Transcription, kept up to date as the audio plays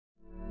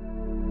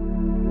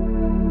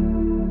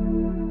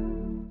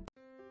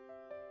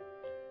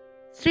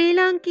ශ්‍රී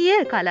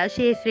ලාංකීය කලා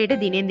ශාස්ත්‍රයට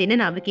දිනෙන් දින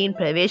නවකීන්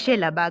ප්‍රවේශය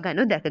ලබා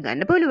ගනු දැක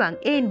ගන්න පුළුවන්.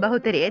 ඒන්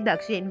බහුතරය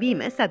දක්ෂයෙන්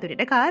වීම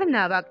සතුටට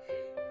කාරණාවක්.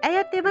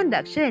 ඇයත් එවන්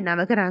දක්ෂ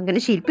නවක රංගන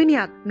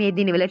ශිල්පිනියක්. මේ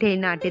දිනවල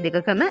ටෙලිනාට්‍ය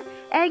දෙකකම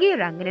ඇයගේ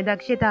රංගන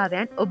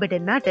දක්ෂතාවයන් ඔබට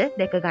මට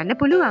දැක ගන්න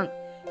පුළුවන්.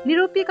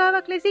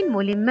 නිරූපිකාවක් ලෙසින්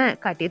මුලින්ම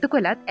කටයුතු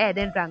කළත් ඇය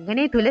දැන්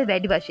රංගනය තුල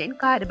වැඩි වශයෙන්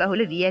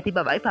කාර්යබහුල වී ඇති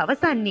බවයි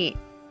පවසන්නේ.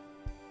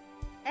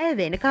 ඇය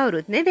වෙන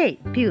කවුරුත් නෙවෙයි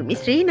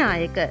පියුමි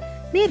ශ්‍රීනායක.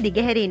 මේ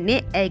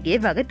දිගහැරින්නේ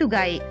ඇයගේ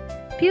වගතුගයි.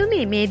 පියුමි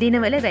මේ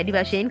දිනවල වැඩි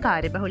වශයෙන්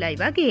කාර්යබහුලයි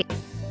වගේ.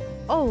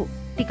 ඔව්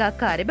ටිකක්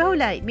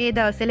කාර්යබහුලයි. මේ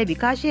දවස්වල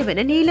විකාශය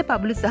වන නීල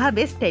පබළු සහ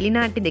වෙස්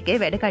ටෙලිනාට්‍ය දෙකේ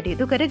වැඩ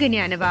කටයුතු කරගෙන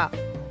යනවා.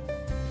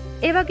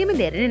 ඒ වගේම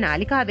දෙරණ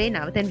නාලිකාවේ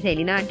නවතන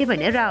ටෙලිනාට්‍ය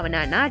වන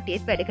රාවණා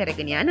නාට්‍යයේත් වැඩ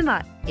කරගෙන යනවා.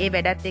 ඒ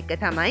වැඩත් එක්ක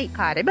තමයි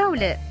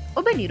කාර්යබහුල.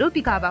 ඔබ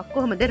නිරූපිකාවක්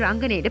කොහොමද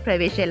රංගනයට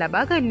ප්‍රවේශය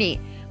ලබා ගන්නේ?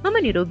 මම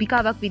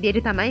නිරූපිකාවක්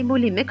විදියට තමයි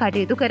මුලින්ම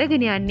කටයුතු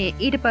කරගෙන යන්නේ.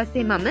 ඊට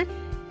පස්සේ මම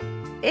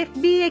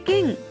FB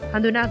එකෙන්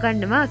හඳුනා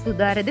ගන්නවා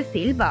සුදාරද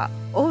සිල්වා.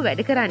 ඔහු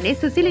වැඩ කරන්නේ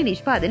සුසිලි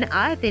නිෂ්පාදන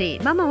ආයතනයේ.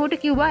 මම ඔහුට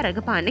කිව්වා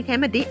රඟපාන්න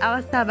කැමති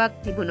අවස්ථාවක්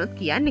තිබුණොත්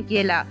කියන්න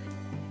කියලා.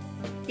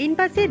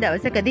 ඉන්පස්සේ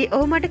දවසකදී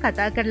ඔහු මට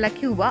කතා කරලා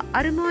කිව්වා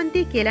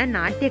අරුමවන්ති කියලා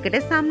නාට්‍යයකට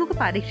සම්මුඛ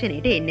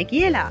පරීක්ෂණයට එන්න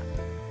කියලා.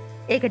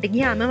 ඒකට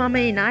ගියාම මම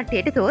මේ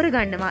නාට්‍යයට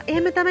තෝරගන්නවා.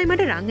 එහෙම තමයි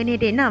මට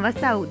රංගනයට එන්න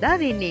අවස්ථාව උදා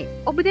වෙන්නේ.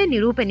 ඔබ දැන්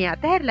නිරූපණය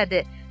අතහැරලාද?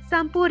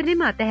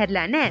 සම්පූර්ණයෙන්ම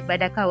අතහැරලා නෑ.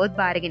 වැඩක් આવොත්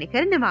බාරගෙන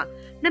කරනවා.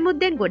 නමුත්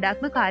දැන්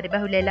ගොඩක්ම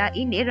කාර්යබහුල වෙලා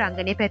ඉන්නේ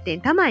රංගනය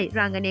පැත්තෙන් තමයි.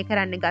 රංගනය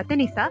කරන්න ගත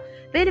නිසා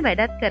වෙන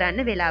වැඩක්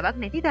කරන්න වෙලාවක්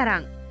නැති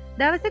තරම්.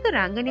 දවසක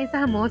රංගනය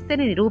සහ මෝස්තර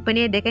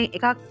නිරූපණය දෙකෙන්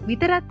එකක්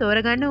විතරක්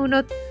තෝරගන්න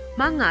වුණොත්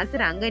මං ආස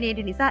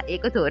රංගනයට නිසා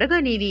ඒක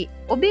තෝරගනීවි.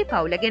 ඔබේ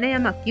පවුල ගැන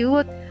යමක්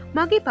කිව්වොත්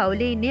මගේ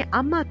පවුලේ ඉන්නේ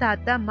අම්මා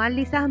තාත්තා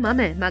මල්ලි සහ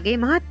මම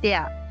මගේ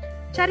මහත්තයා.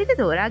 චරිත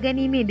තෝරා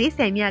ගැනීමේදී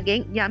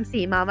සැමියාගෙන් යම්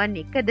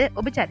සීමාවන් එක්කද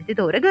ඔබ චරිත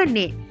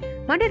තෝරගන්නේ?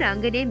 මට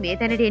රංගනයේ මේ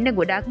තැනට එන්න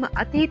ගොඩක්ම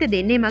අතීත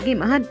දෙන්නේ මගේ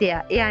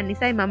මහත්තයා. එයා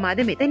නිසායි මම අද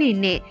මෙතන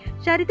ඉන්නේ.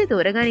 චරිත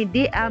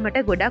තෝරගනිද්දී එයා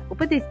මට ගොඩක්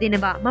උපදෙස්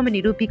දෙනවා. මම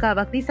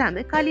නිරූපිකාවක් නිසාම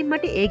කලින්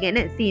මට ඒ ගැන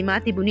සීමා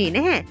තිබුණේ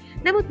නැහැ.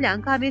 නමුත්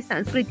ලංකාවේ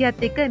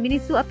සංස්කෘතියත් එක්ක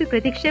මිනිස්සු අපි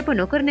ප්‍රතික්ෂේප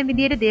නොකරන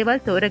විදියට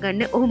දේවල්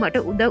තෝරගන්න ඔහු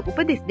මට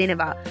උපදෙස්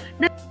දෙනවා.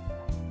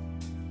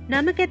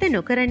 නම කැත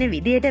නොකරන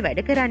විදියට වැඩ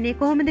කරන්නේ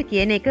කොහොමද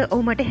කියන එක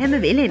ඔහු මට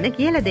හැම වෙලෙම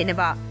කියලා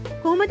දෙනවා.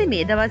 කොහොමද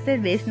මේ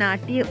දවස්වල වේස්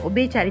නාට්‍ය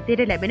ඔබේ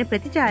චරිතයට ලැබෙන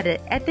ප්‍රතිචාර?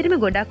 ඇත්තටම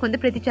ගොඩක් හොඳ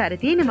ප්‍රතිචාර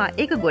තියෙනවා.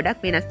 ඒක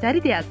ගොඩක් වෙනස්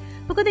චරිතයක්.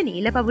 මොකද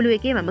නීල පබළු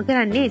එකේ මම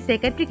කරන්නේ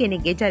සෙක්‍රටරි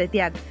කෙනෙක්ගේ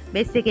චරිතයක්.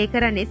 වෙස් එකේ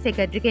කරන්නේ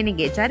සෙක්‍රටරි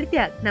කෙනෙක්ගේ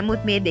චරිතයක්.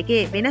 නමුත් මේ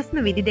දෙකේ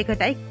වෙනස්ම විදි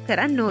දෙකටයි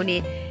කරන්න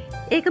ඕනේ.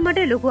 ඒක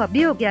මට ලොකු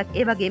අභියෝගයක්.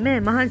 ඒ වගේම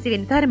මහන්සි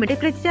වෙන තරමට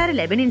ප්‍රතිචාර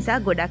ලැබෙන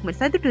නිසා ගොඩක්ම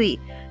සතුටුයි.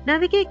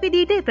 නවිකයෙක්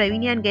විදිහට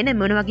ප්‍රවීණයන් ගැන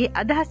මොන වගේ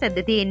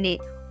අදහසක්ද තියෙන්නේ?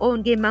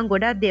 ඔවුන්ගේ මං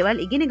ගොඩක්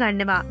දේවල් ඉගෙන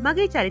ගන්නවා.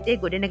 මගේ චරිතය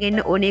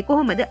ගොඩනගන්න ඕනේ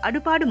කොහොමද?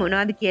 අඩුපාඩු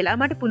මොනවද කියලා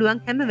මට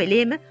පුළුවන් හැම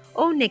වෙලේම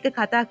ඔවුන් එක්ක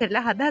කතා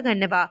කරලා හදා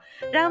ගන්නවා.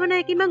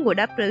 රාවණායකි මං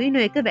ගොඩක්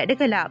ප්‍රවීණයෝ එක්ක වැඩ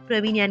කළා.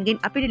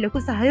 ප්‍රවීණයන්ගෙන් අපිට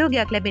ලොකු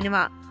සහයෝගයක්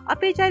ලැබෙනවා.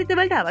 අපේ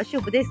චරිතවලට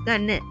අවශ්‍ය උපදෙස්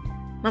ගන්න.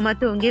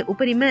 මමත් ඔවුන්ගේ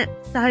උපරිම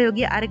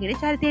සහයෝගය අරගෙන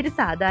චරිතයට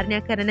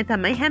සාධාරණයක් කරන්න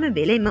තමයි හැම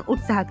වෙලෙම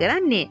උත්සාහ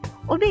කරන්නේ.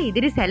 ඔබේ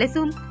ඉදිරි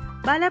සැලසුම්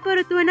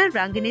බලාපොරොත්තු වන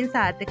රංගනයෙන්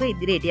සාර්ථක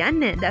ඉදිරියට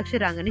යන්න දක්ෂ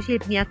රංගන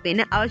ශිල්පිනියක් වෙන්න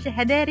අවශ්‍ය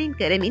හැදෑරීම්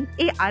කරමින්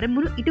ඒ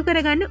අරමුණු ඉටු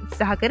කරගන්න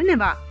උත්සාහ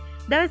කරනවා.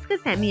 දවසක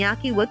සැමියා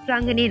කිව්වොත්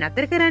රංගනය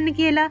නතර කරන්න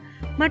කියලා.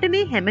 මට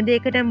මේ හැම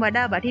දෙයකටම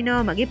වඩා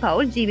වටිනවා මගේ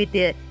පෞල්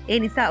ජීවිතය. ඒ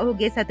නිසා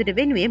ඔහුගේ සතුට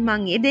වෙනුවෙන්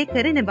මං ඒ දේ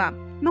කරනවා.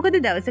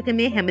 මොකද දවසක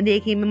මේ හැම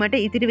දෙයකින්ම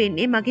මට ඉතිරි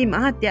වෙන්නේ මගේ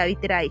මහත්තයා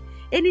විතරයි.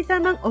 ඒ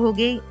නිසා මං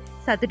ඔහුගේ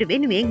සතුට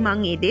වෙනුවෙන්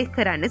මං ඒ දේ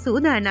කරන්න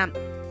සූදානම්.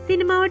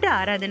 සිනමාවට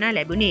ආරාධනා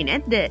ලැබුණේ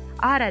නැද්ද?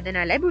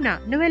 ආරාධනා ලැබුණා.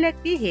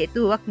 නොවැළැක්විය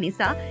හේතුවක්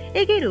නිසා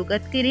ඒකේ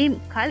රූගත් කිරීම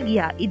කල්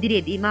ගියා.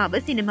 ඉදිරියේදී මාව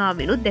සිනමාව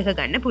වෙනුත් දැක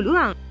ගන්න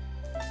පුළුවන්.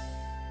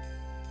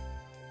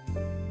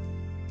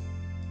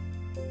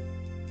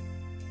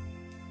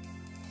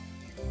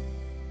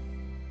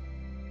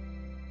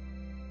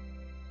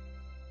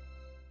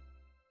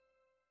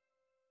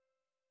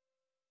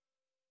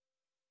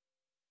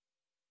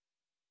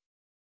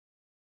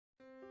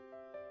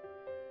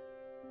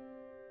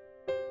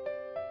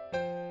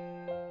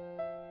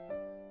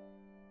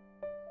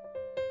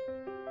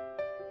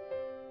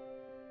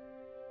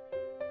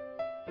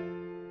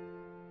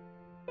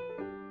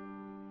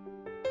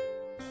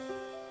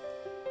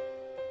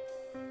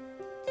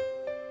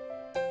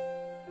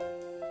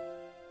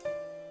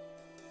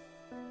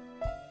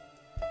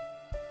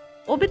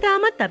 ඔබ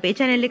තාමත් අපේ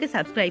channel එක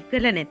subscribe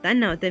කරලා නැත්නම්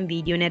නවතම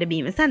වීඩියෝ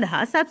නැරඹීම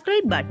සඳහා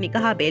subscribe button එක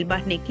හා bell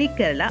button එක click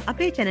කරලා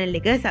අපේ channel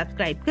එක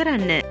subscribe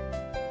කරන්න.